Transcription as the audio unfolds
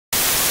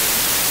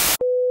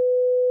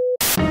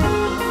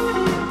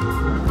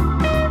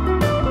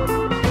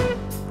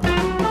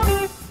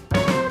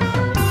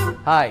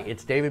Hi,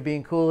 it's David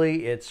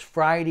Bianculli. It's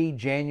Friday,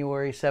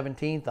 January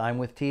 17th. I'm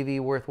with TV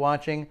Worth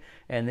Watching,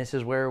 and this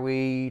is where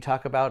we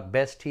talk about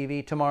best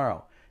TV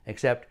tomorrow.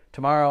 Except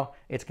tomorrow,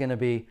 it's going to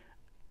be,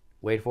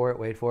 wait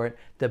for it,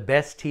 the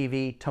best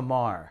TV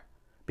tomorrow.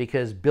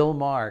 Because Bill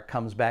Maher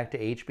comes back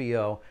to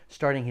HBO,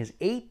 starting his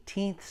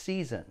 18th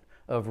season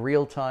of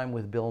Real Time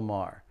with Bill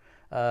Maher.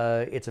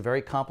 It's a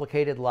very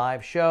complicated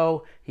live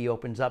show. He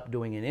opens up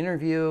doing an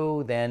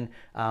interview, then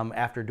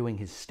after doing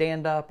his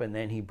stand-up, and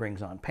then he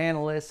brings on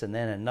panelists, and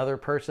then another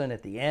person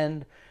at the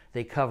end.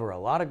 They cover a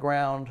lot of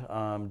ground,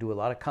 do a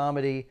lot of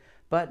comedy,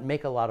 but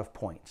make a lot of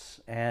points.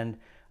 And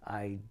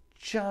I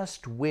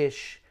just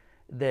wish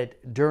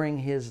that during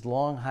his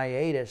long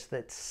hiatus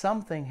that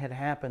something had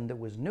happened that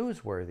was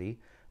newsworthy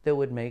that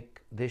would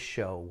make this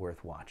show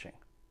worth watching.